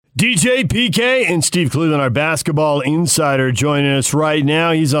DJ PK and Steve Cleveland, our basketball insider, joining us right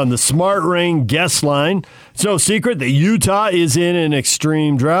now. He's on the Smart Rain guest line. It's no secret that Utah is in an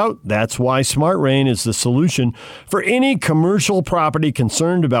extreme drought. That's why Smart Rain is the solution for any commercial property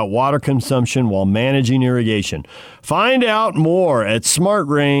concerned about water consumption while managing irrigation. Find out more at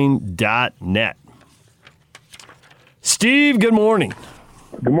smartrain.net. Steve, good morning.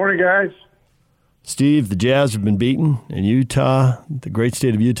 Good morning, guys. Steve, the Jazz have been beaten, and Utah, the great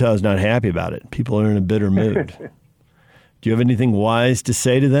state of Utah, is not happy about it. People are in a bitter mood. Do you have anything wise to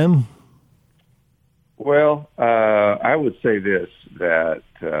say to them? Well, I would say this, that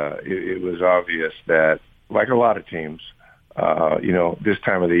it was obvious that, like a lot of teams, this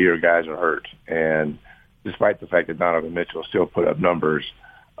time of the year, guys are hurt. And despite the fact that Donovan Mitchell still put up numbers,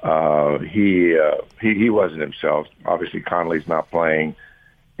 he wasn't himself. Obviously, Conley's not playing.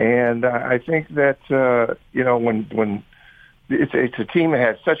 And I think that, when it's a team that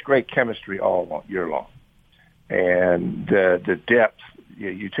has such great chemistry all year long. And the depth,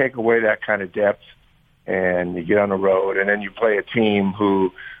 you take away that kind of depth and you get on the road, and then you play a team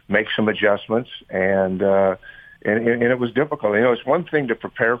who makes some adjustments. And it was difficult. It's one thing to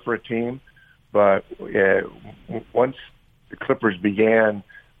prepare for a team, but once the Clippers began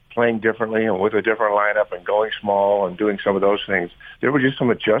playing differently and with a different lineup and going small and doing some of those things, there were just some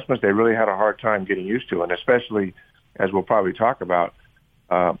adjustments they really had a hard time getting used to. And especially, as we'll probably talk about,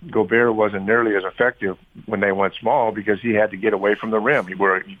 Gobert wasn't nearly as effective when they went small because he had to get away from the rim.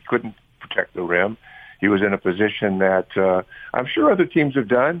 He couldn't protect the rim. He was in a position that I'm sure other teams have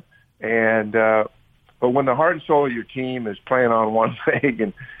done. But when the heart and soul of your team is playing on one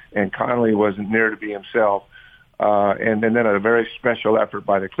leg and Conley wasn't near to be himself, and then a very special effort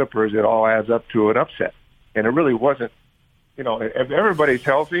by the Clippers, it all adds up to an upset. And it really wasn't, if everybody's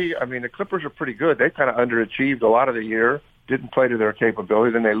healthy, the Clippers are pretty good. They kind of underachieved a lot of the year, didn't play to their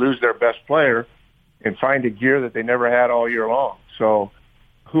capability, then they lose their best player and find a gear that they never had all year long. So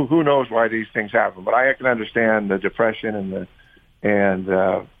who knows why these things happen. But I can understand the depression and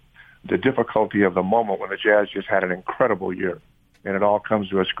the difficulty of the moment when the Jazz just had an incredible year. And it all comes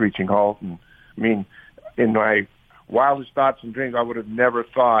to a screeching halt. And in my wildest thoughts and dreams, I would have never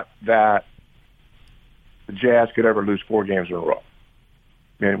thought that the Jazz could ever lose 4 games in a row,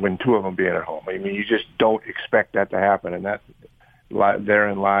 and when 2 of them being at home. You just don't expect that to happen, and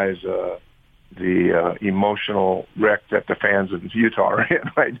therein lies the emotional wreck that the fans of Utah are in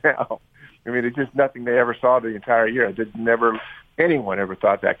right now. It's just nothing they ever saw the entire year. Anyone ever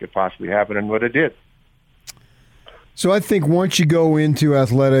thought that could possibly happen, and what it did. So I think once you go into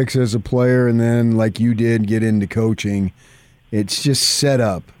athletics as a player and then, like you did, get into coaching, it's just set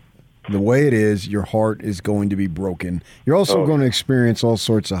up. The way it is, your heart is going to be broken. You're also going to experience all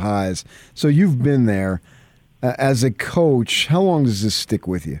sorts of highs. So you've been there. As a coach, how long does this stick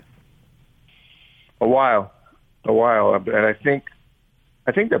with you? A while. And I think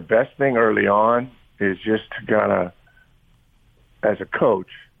the best thing early on is just to as a coach,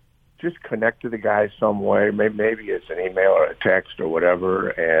 just connect to the guys some way. Maybe it's an email or a text or whatever,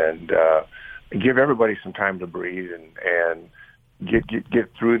 and give everybody some time to breathe and get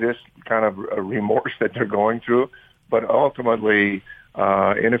through this kind of a remorse that they're going through. But ultimately,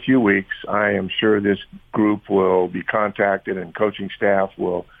 in a few weeks, I am sure this group will be contacted and coaching staff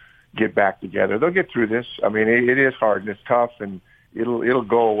will get back together. They'll get through this. It is hard and it's tough, and it'll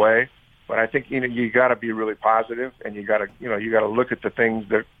go away. But I think you got to be really positive, and you got to look at the things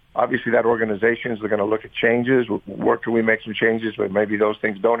that. Obviously, that organization is going to look at changes. Where can we make some changes, but maybe those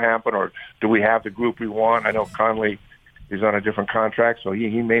things don't happen, or do we have the group we want? I know Conley is on a different contract, so he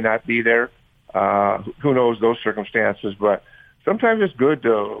may not be there. Who knows those circumstances? But sometimes it's good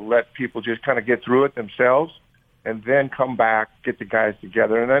to let people just kind of get through it themselves and then come back, get the guys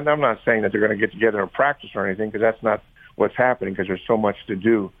together. And I'm not saying that they're going to get together and practice or anything, because that's not what's happening, because there's so much to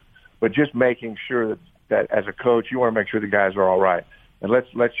do. But just making sure that as a coach, you want to make sure the guys are all right. And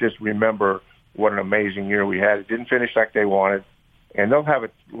let's just remember what an amazing year we had. It didn't finish like they wanted, and they'll have a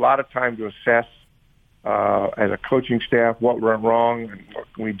lot of time to assess as a coaching staff what went wrong and what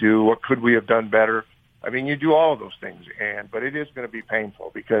can we do, what could we have done better. You do all of those things, but it is going to be painful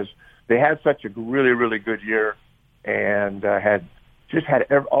because they had such a really, really good year and had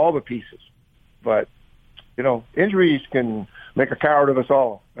all the pieces. But injuries can make a coward of us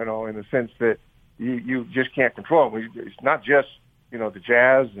all. In the sense that you just can't control them. It's not just the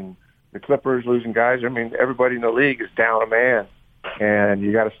Jazz and the Clippers losing guys. Everybody in the league is down a man, and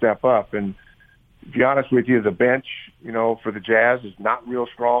you got to step up. And to be honest with you, the bench, for the Jazz is not real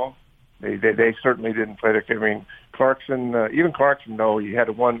strong. They certainly didn't play their game. Clarkson, even Clarkson, though, he had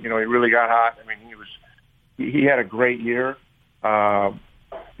one, he really got hot. He had a great year.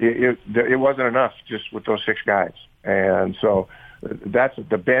 it wasn't enough just with those 6 guys. And so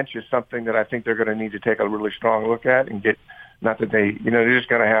the bench is something that I think they're going to need to take a really strong look at and get, not that they're just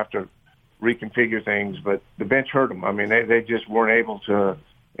going to have to reconfigure things, but the bench hurt them. I mean, they just weren't able to,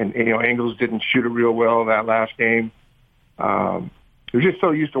 and Ingles didn't shoot it real well that last game. We're just so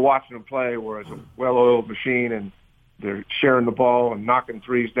used to watching them play where it's a well-oiled machine and they're sharing the ball and knocking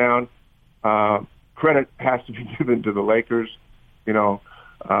threes down. Credit has to be given to the Lakers.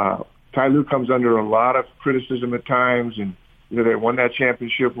 Ty Lue comes under a lot of criticism at times, and they won that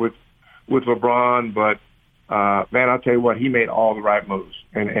championship with LeBron, but man, I'll tell you what, he made all the right moves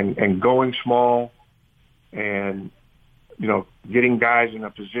and going small and getting guys in a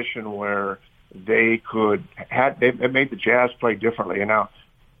position where they made the Jazz play differently. And now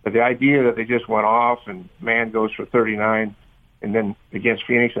the idea that they just went off and man goes for 39, and then against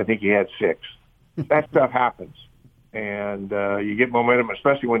Phoenix, I think he had 6. That stuff happens, and you get momentum,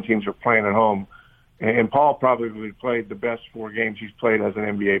 especially when teams are playing at home. And Paul probably played the best 4 games he's played as an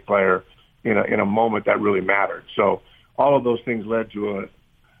NBA player in a moment that really mattered. So all of those things led to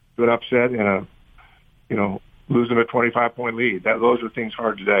an upset and losing a 25-point lead. Those are things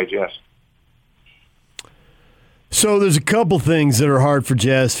hard to digest. So there's a couple things that are hard for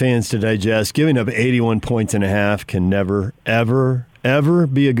Jazz fans to digest. Giving up 81 points and a half can never, ever, ever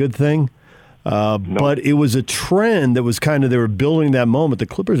be a good thing. Nope. But it was a trend that was they were building that moment. The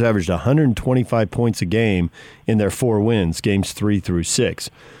Clippers averaged 125 points a game in their 4 wins, games 3 through 6.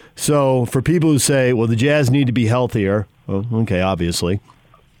 So for people who say, well, the Jazz need to be healthier, well, okay, obviously.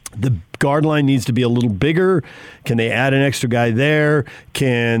 The guard line needs to be a little bigger. Can they add an extra guy there?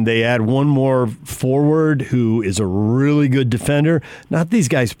 Can they add one more forward who is a really good defender? Not these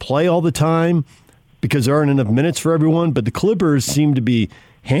guys play all the time because there aren't enough minutes for everyone, but the Clippers seem to be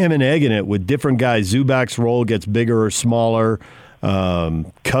ham and egging it with different guys. Zubac's role gets bigger or smaller.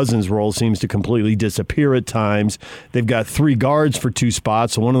 Cousins' role seems to completely disappear at times. They've got 3 guards for 2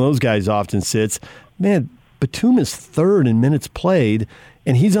 spots, so one of those guys often sits. Man, Batum is 3rd in minutes played,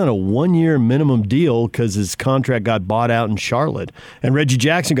 and he's on a 1-year minimum deal because his contract got bought out in Charlotte. And Reggie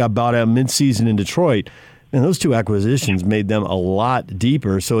Jackson got bought out midseason in Detroit. And those 2 acquisitions made them a lot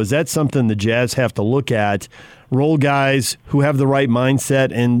deeper. So is that something the Jazz have to look at? Roll guys who have the right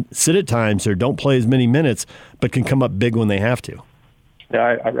mindset and sit at times or don't play as many minutes, but can come up big when they have to.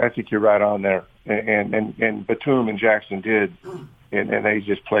 Yeah, I think you're right on there. And Batum and Jackson did, and they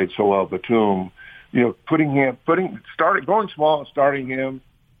just played so well. Batum, going small and starting him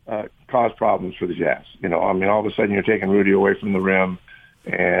caused problems for the Jazz. All of a sudden you're taking Rudy away from the rim,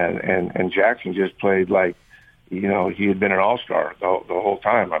 and Jackson just played like, he had been an all-star the whole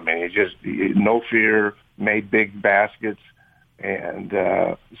time. I mean, he no fear, made big baskets, and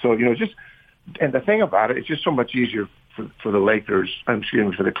so and the thing about it, it's just so much easier for the Lakers,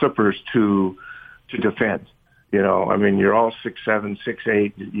 for the Clippers to defend. You're all 6'7",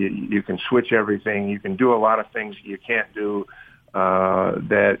 6'8". You can switch everything. You can do a lot of things you can't do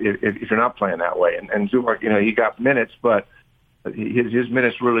that if you're not playing that way. And Zubac, he got minutes, but his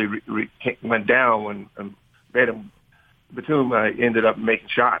minutes really went down when Batum ended up making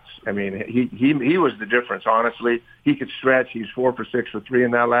shots. I mean, he was the difference. Honestly, he could stretch. He's 4 for 6 for 3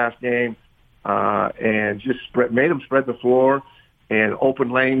 in that last game, and just made them spread the floor and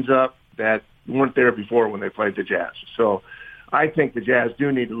open lanes up that weren't there before when they played the Jazz. So I think the Jazz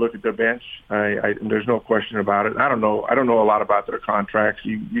do need to look at their bench. There's no question about it. I don't know a lot about their contracts.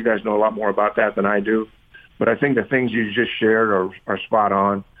 You guys know a lot more about that than I do. But I think the things you just shared are spot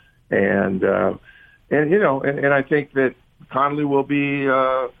on. And I think that Conley will be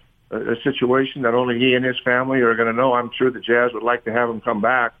a situation that only he and his family are going to know. I'm sure the Jazz would like to have him come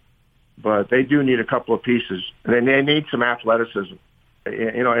back, but they do need a couple of pieces. And they need some athleticism.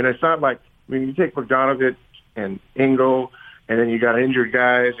 And it's not like, you take Bogdanovic and Ingo, and then you got injured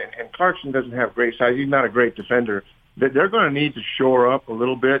guys, and Clarkson doesn't have great size. He's not a great defender. They're going to need to shore up a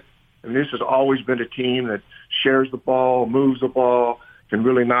little bit. And this has always been a team that shares the ball, moves the ball, can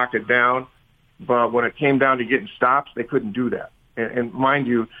really knock it down. But when it came down to getting stops, they couldn't do that. And mind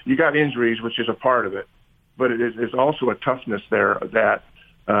you, you got injuries, which is a part of it. But there's also a toughness there that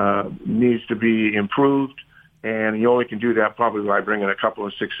needs to be improved. And you only can do that probably by bringing a couple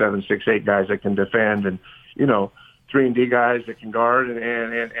of 6'7", 6'8" guys that can defend and, 3-and-D guys that can guard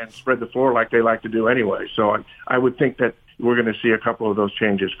and spread the floor like they like to do anyway. So I would think that we're going to see a couple of those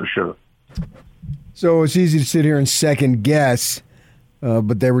changes for sure. So it's easy to sit here and second guess,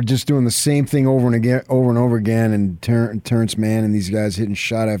 but they were just doing the same thing over and over again, and Terrence Mann and these guys hitting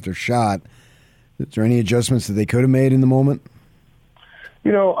shot after shot. Is there any adjustments that they could have made in the moment?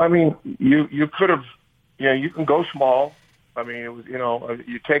 You could have. You can go small I mean, it was,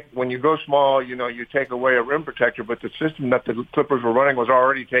 when you go small, you take away a rim protector, but the system that the Clippers were running was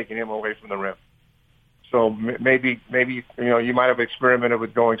already taking him away from the rim. So maybe you might have experimented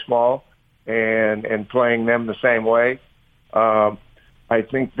with going small and playing them the same way. I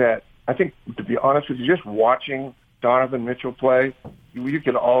think to be honest with you, just watching Donovan Mitchell play, you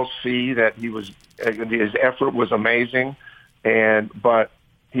could all see that his effort was amazing, but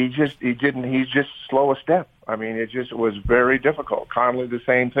he's just slow a step. I mean, it was very difficult. Conley, the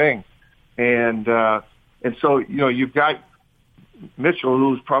same thing. And so, you've got Mitchell,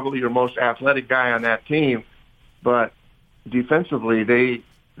 who's probably your most athletic guy on that team, but defensively,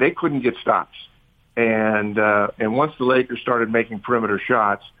 they couldn't get stops. And once the Lakers started making perimeter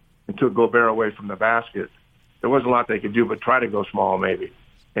shots and took Gobert away from the basket, there wasn't a lot they could do but try to go small maybe.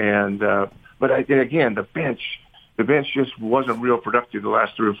 But again, the bench just wasn't real productive the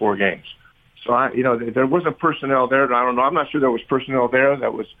last 3 or 4 games. So there wasn't personnel there. I don't know. I'm not sure there was personnel there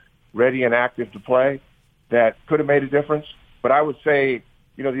that was ready and active to play that could have made a difference. But I would say,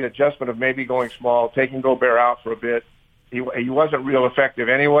 the adjustment of maybe going small, taking Gobert out for a bit, he wasn't real effective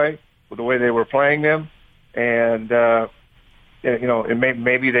anyway with the way they were playing them. And,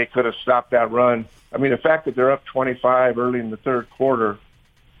 maybe they could have stopped that run. I mean, the fact that they're up 25 early in the third quarter,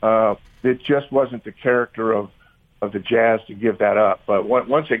 it just wasn't the character of the Jazz to give that up. But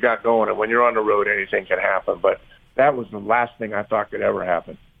once it got going, and when you're on the road, anything can happen. But that was the last thing I thought could ever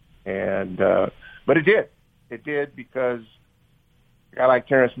happen. And but it did. It did because a guy like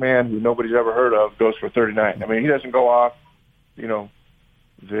Terrence Mann, who nobody's ever heard of, goes for 39. I mean, he doesn't go off.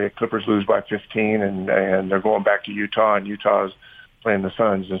 The Clippers lose by 15, and they're going back to Utah, and Utah's playing the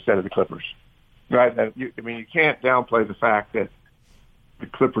Suns instead of the Clippers. Right? You can't downplay the fact that the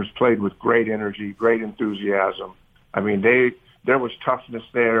Clippers played with great energy, great enthusiasm. I mean, there was toughness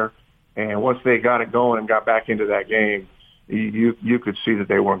there, and once they got it going and got back into that game, you could see that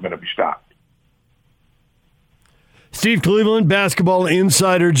they weren't going to be stopped. Steve Cleveland, basketball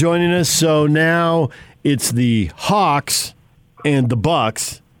insider, joining us. So now it's the Hawks and the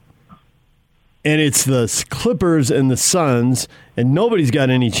Bucks, and it's the Clippers and the Suns, and nobody's got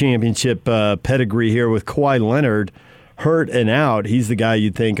any championship pedigree here with Kawhi Leonard hurt and out. He's the guy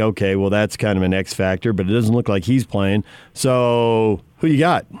you'd think, okay, well, that's kind of an X factor, but it doesn't look like he's playing. So who you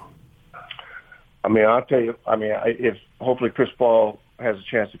got? I mean, I'll tell you, if hopefully Chris Paul has a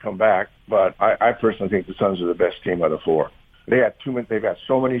chance to come back, but I personally think the Suns are the best team of the 4. They've got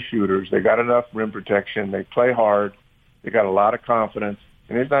so many shooters. They got enough rim protection. They play hard. They got a lot of confidence.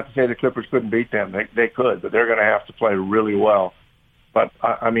 And it's not to say the Clippers couldn't beat them. They could, but they're going to have to play really well. But,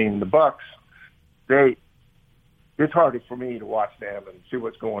 the Bucks, it's hard for me to watch them and see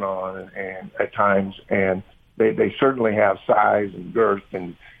what's going on and at times. And they certainly have size and girth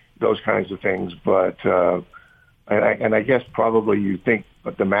and those kinds of things. But I guess probably you think,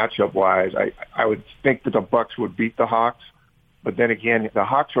 but the matchup-wise, I would think that the Bucks would beat the Hawks. But then again, the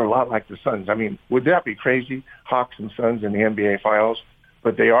Hawks are a lot like the Suns. I mean, would that be crazy, Hawks and Suns in the NBA Finals?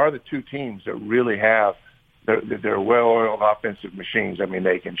 But they are the two teams that really have they're well-oiled offensive machines. I mean,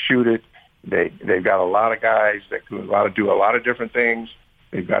 they can shoot it. They've got a lot of guys that can do a lot of different things.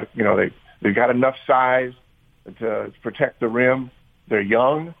 They've got they've got enough size to protect the rim. They're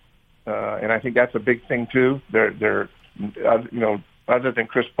young, and I think that's a big thing too. They're other than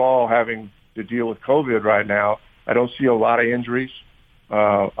Chris Paul having to deal with COVID right now, I don't see a lot of injuries.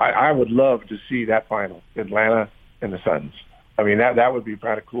 I would love to see that final, Atlanta and the Suns. I mean, that would be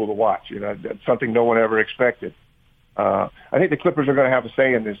kind of cool to watch. That's something no one ever expected. I think the Clippers are going to have a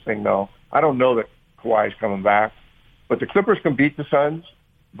say in this thing, though. I don't know that Kawhi's coming back, but the Clippers can beat the Suns.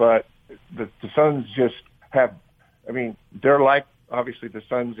 But the Suns just have. I mean, they're like obviously the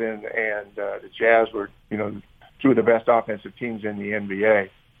Suns and the Jazz were two of the best offensive teams in the NBA.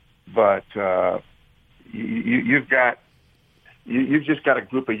 But you've just got a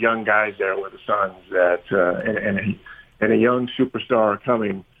group of young guys there with the Suns that and a young superstar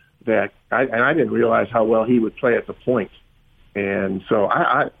coming that I didn't realize how well he would play at the point. And so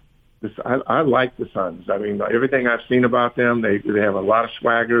I like the Suns. I mean, everything I've seen about them, they have a lot of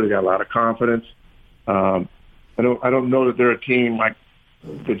swagger. They got a lot of confidence. I don't know that they're a team like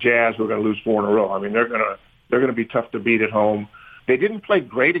the Jazz who are going to lose 4 in a row. I mean, they're going to be tough to beat at home. They didn't play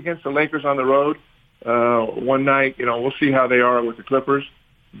great against the Lakers on the road one night. We'll see how they are with the Clippers.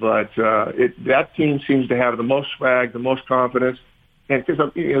 But that team seems to have the most swag, the most confidence. And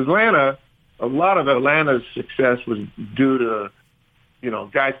because Atlanta, a lot of Atlanta's success was due to,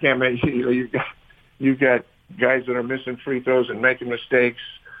 guys can't make, you've got guys that are missing free throws and making mistakes.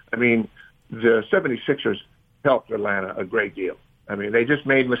 I mean, the 76ers helped Atlanta a great deal. I mean, they just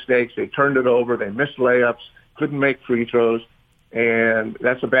made mistakes. They turned it over. They missed layups. couldn't make free throws, and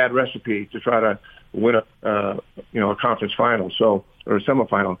that's a bad recipe to try to win a conference final, or a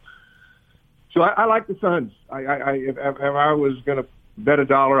semifinal. So I like the Suns. If I was going to bet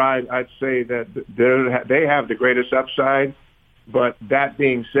 $1, I'd say that they have the greatest upside. But that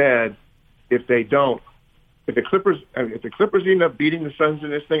being said, if they don't, if the Clippers end up beating the Suns in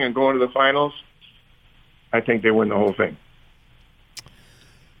this thing and going to the finals, I think they win the whole thing.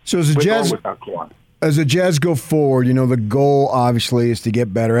 So as the Jazz go forward, the goal obviously is to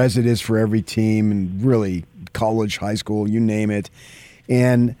get better, as it is for every team, and really college, high school, you name it.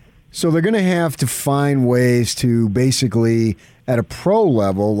 And so they're going to have to find ways to basically, at a pro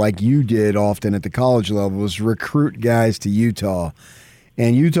level, like you did often at the college level, is recruit guys to Utah.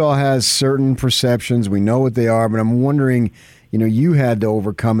 And Utah has certain perceptions. We know what they are, but I'm wondering, you had to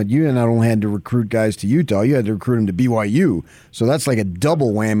overcome it. You not only had to recruit guys to Utah, you had to recruit them to BYU. So that's like a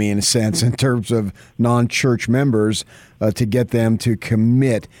double whammy in a sense in terms of non-church members to get them to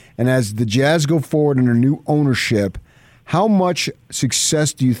commit. And as the Jazz go forward under new ownership, how much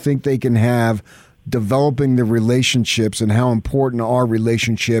success do you think they can have developing the relationships, and how important are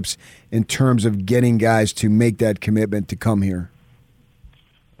relationships in terms of getting guys to make that commitment to come here?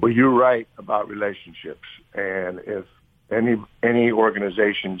 Well, you're right about relationships. And if any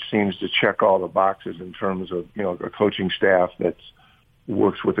organization seems to check all the boxes in terms of, a coaching staff that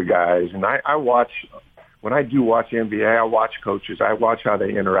works with the guys. And I watch, when I do watch the NBA, I watch coaches. I watch how they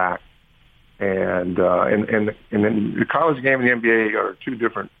interact. And then the college game and the NBA are two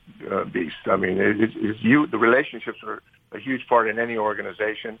different beasts. I mean, the relationships are a huge part in any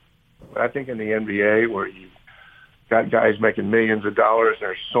organization. But I think in the NBA, where you've got guys making millions of dollars,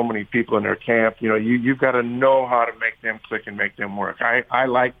 there's so many people in their camp, you've got to know how to make them click and make them work. I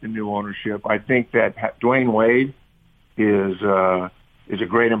like the new ownership. I think that Dwayne Wade is a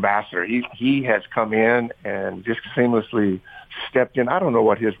great ambassador. He has come in and just seamlessly stepped in. I don't know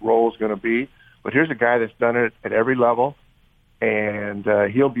what his role is going to be, but here's a guy that's done it at every level, and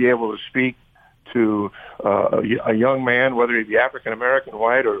he'll be able to speak to a young man, whether he be African American,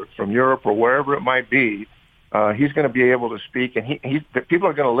 white, or from Europe or wherever it might be. He's going to be able to speak, and the people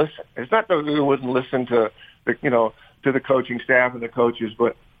are going to listen. It's not that we wouldn't listen to the coaching staff and the coaches,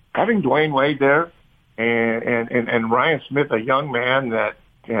 but having Dwayne Wade there and Ryan Smith, a young man that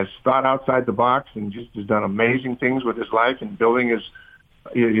has thought outside the box and just has done amazing things with his life and building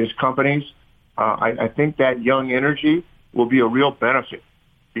his companies. I think that young energy will be a real benefit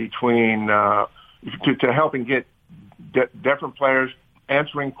between to helping get different players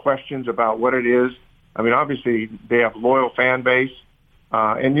answering questions about what it is. I mean, obviously they have loyal fan base,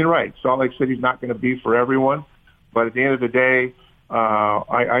 and you're right. Salt Lake City's not going to be for everyone, but at the end of the day,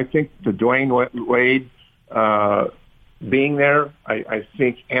 I think the Dwayne Wade being there, I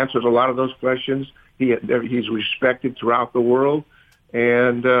think answers a lot of those questions. He's respected throughout the world,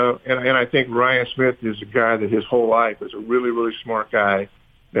 and I think Ryan Smith is a guy that his whole life is a really, really smart guy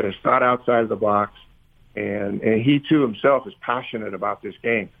that has thought outside of the box, and he too himself is passionate about this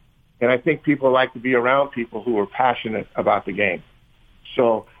game. And I think people like to be around people who are passionate about the game.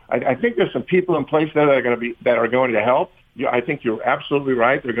 So I think there's some people in place there that are going to help. I think you're absolutely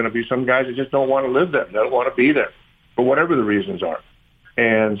right. There are going to be some guys that just don't want to live there. They don't want to be there for whatever the reasons are.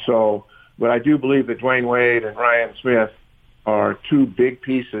 And so, but I do believe that Dwayne Wade and Ryan Smith are two big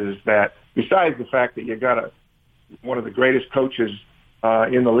pieces that, besides the fact that you got one of the greatest coaches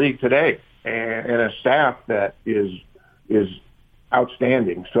in the league today and a staff that is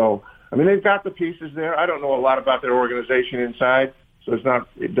outstanding. So, I mean, they've got the pieces there. I don't know a lot about their organization inside, so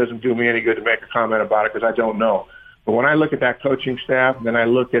it doesn't do me any good to make a comment about it because I don't know. But when I look at that coaching staff, and then I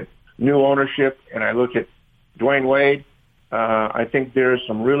look at new ownership, and I look at Dwayne Wade, I think there's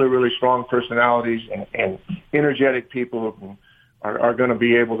some really, really strong personalities and energetic people who are going to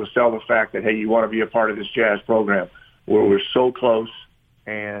be able to sell the fact that, hey, you want to be a part of this Jazz program where we're so close,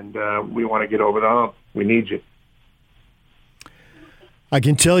 and we want to get over the hump. We need you. I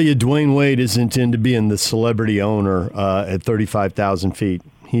can tell you Dwayne Wade isn't into being the celebrity owner at 35,000 feet.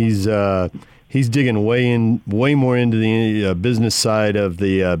 He's digging way more into the business side of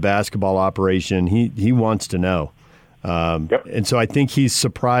the basketball operation. He wants to know. Yep. And so I think he's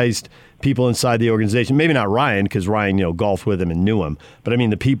surprised people inside the organization. Maybe not Ryan, because Ryan, golfed with him and knew him. But I mean,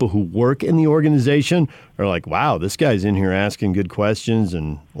 the people who work in the organization are like, wow, this guy's in here asking good questions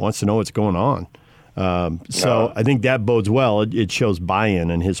and wants to know what's going on. So I think that bodes well. It shows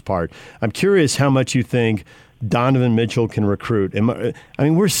buy-in on his part. I'm curious how much you think Donovan Mitchell can recruit. I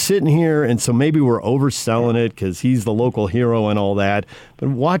mean, we're sitting here, and so maybe we're overselling it because he's the local hero and all that. But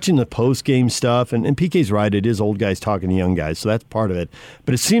watching the post-game stuff, and PK's right, it is old guys talking to young guys, so that's part of it.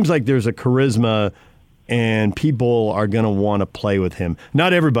 But it seems like there's a charisma and people are going to want to play with him.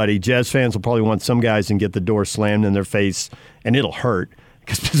 Not everybody. Jazz fans will probably want some guys and get the door slammed in their face, and it'll hurt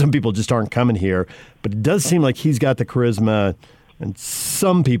because some people just aren't coming here. But it does seem like he's got the charisma, and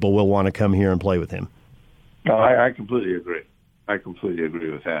some people will want to come here and play with him. No, I completely agree. I completely agree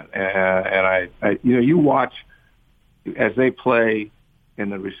with that. And I you watch as they play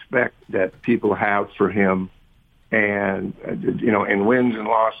and the respect that people have for him, and in wins and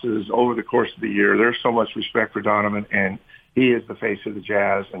losses over the course of the year, there's so much respect for Donovan, and he is the face of the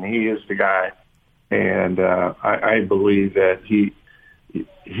Jazz, and he is the guy. And I believe that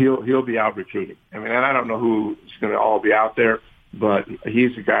he'll be out recruiting. I mean, and I don't know who's going to all be out there, but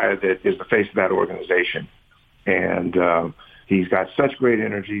he's the guy that is the face of that organization. And he's got such great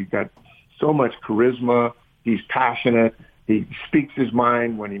energy. He's got so much charisma. He's passionate. He speaks his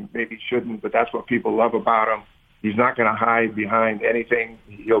mind when he maybe shouldn't, but that's what people love about him. He's not going to hide behind anything.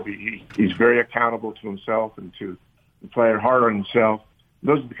 He's very accountable to himself and to the player, hard on himself.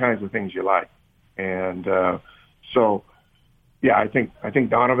 Those are the kinds of things you like. And so, yeah, I think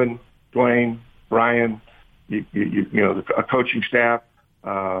Donovan, Dwayne, Brian, a coaching staff,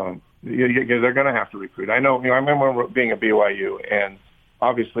 they're going to have to recruit. I know. I remember being at BYU, and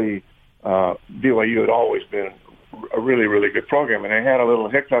obviously BYU had always been a really, really good program, and they had a little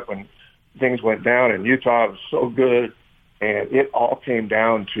hiccup when things went down, and Utah was so good, and it all came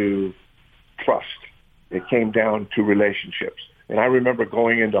down to trust. It came down to relationships. And I remember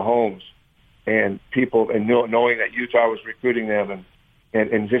going into homes and people and knowing that Utah was recruiting them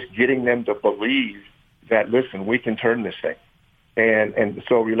and just getting them to believe that, listen, we can turn this thing. And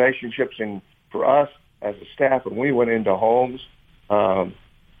so relationships, and for us as a staff, when we went into homes, I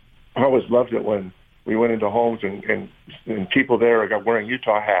always loved it when we went into homes and people there are wearing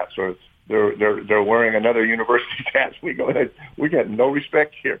Utah hats, or they're wearing another university's hats. We get no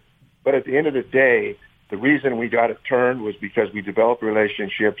respect here. But at the end of the day, the reason we got it turned was because we developed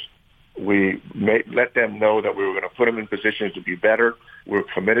relationships. We let them know that we were going to put them in positions to be better. We were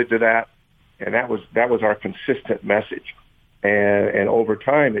committed to that, and that was our consistent message. And over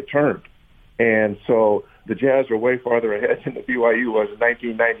time, it turned. And so the Jazz are way farther ahead than the BYU was in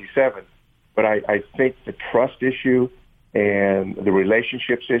 1997. But I think the trust issue and the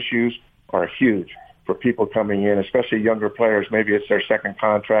relationships issues are huge for people coming in, especially younger players. Maybe it's their second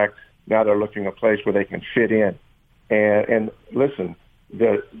contract. Now they're looking at a place where they can fit in. And listen,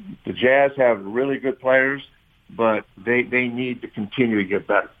 the Jazz have really good players, but they need to continue to get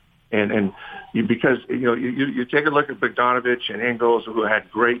better. Because you take a look at Bogdanovich and Ingles, who had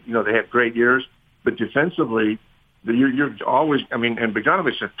great, they had great years, but defensively, you're always, and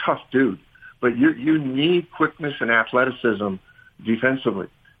Bogdanovich is a tough dude, but you need quickness and athleticism defensively,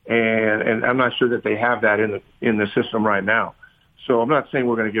 and I'm not sure that they have that in the system right now. So I'm not saying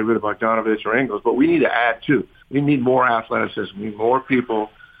we're going to get rid of Bogdanovich or Ingles, but we need to add too. We need more athleticism. We need more people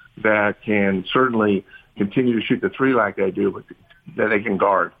that can certainly continue to shoot the three like they do, but that they can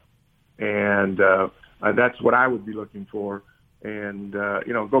guard. And that's what I would be looking for. And,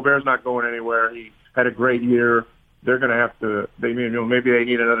 Gobert's not going anywhere. He had a great year. They're going to have to, maybe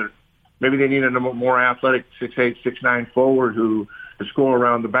they need a more athletic 6'8", 6'9" forward who can score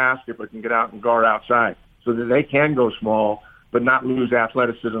around the basket but can get out and guard outside so that they can go small but not lose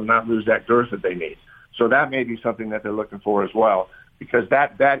athleticism, not lose that girth that they need. So that may be something that they're looking for as well, because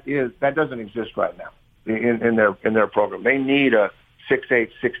that doesn't exist right now in their program. They need a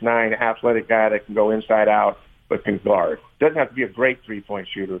 6'8", 6'9" athletic guy that can go inside out but can guard. Doesn't have to be a great three-point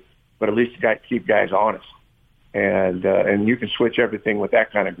shooter, but at least keep guys honest. And you can switch everything with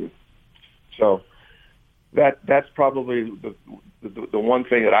that kind of group. So that's probably the one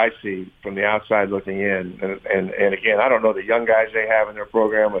thing that I see from the outside looking in. And again, I don't know the young guys they have in their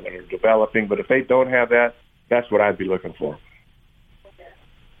program or that are developing, but if they don't have that, that's what I'd be looking for.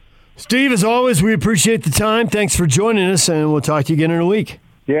 Steve, as always, we appreciate the time. Thanks for joining us, and we'll talk to you again in a week.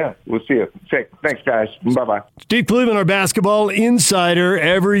 Yeah, we'll see you. Thanks, guys. Bye-bye. Steve Cleveland, our basketball insider.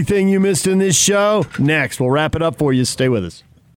 Everything you missed in this show, next. We'll wrap it up for you. Stay with us.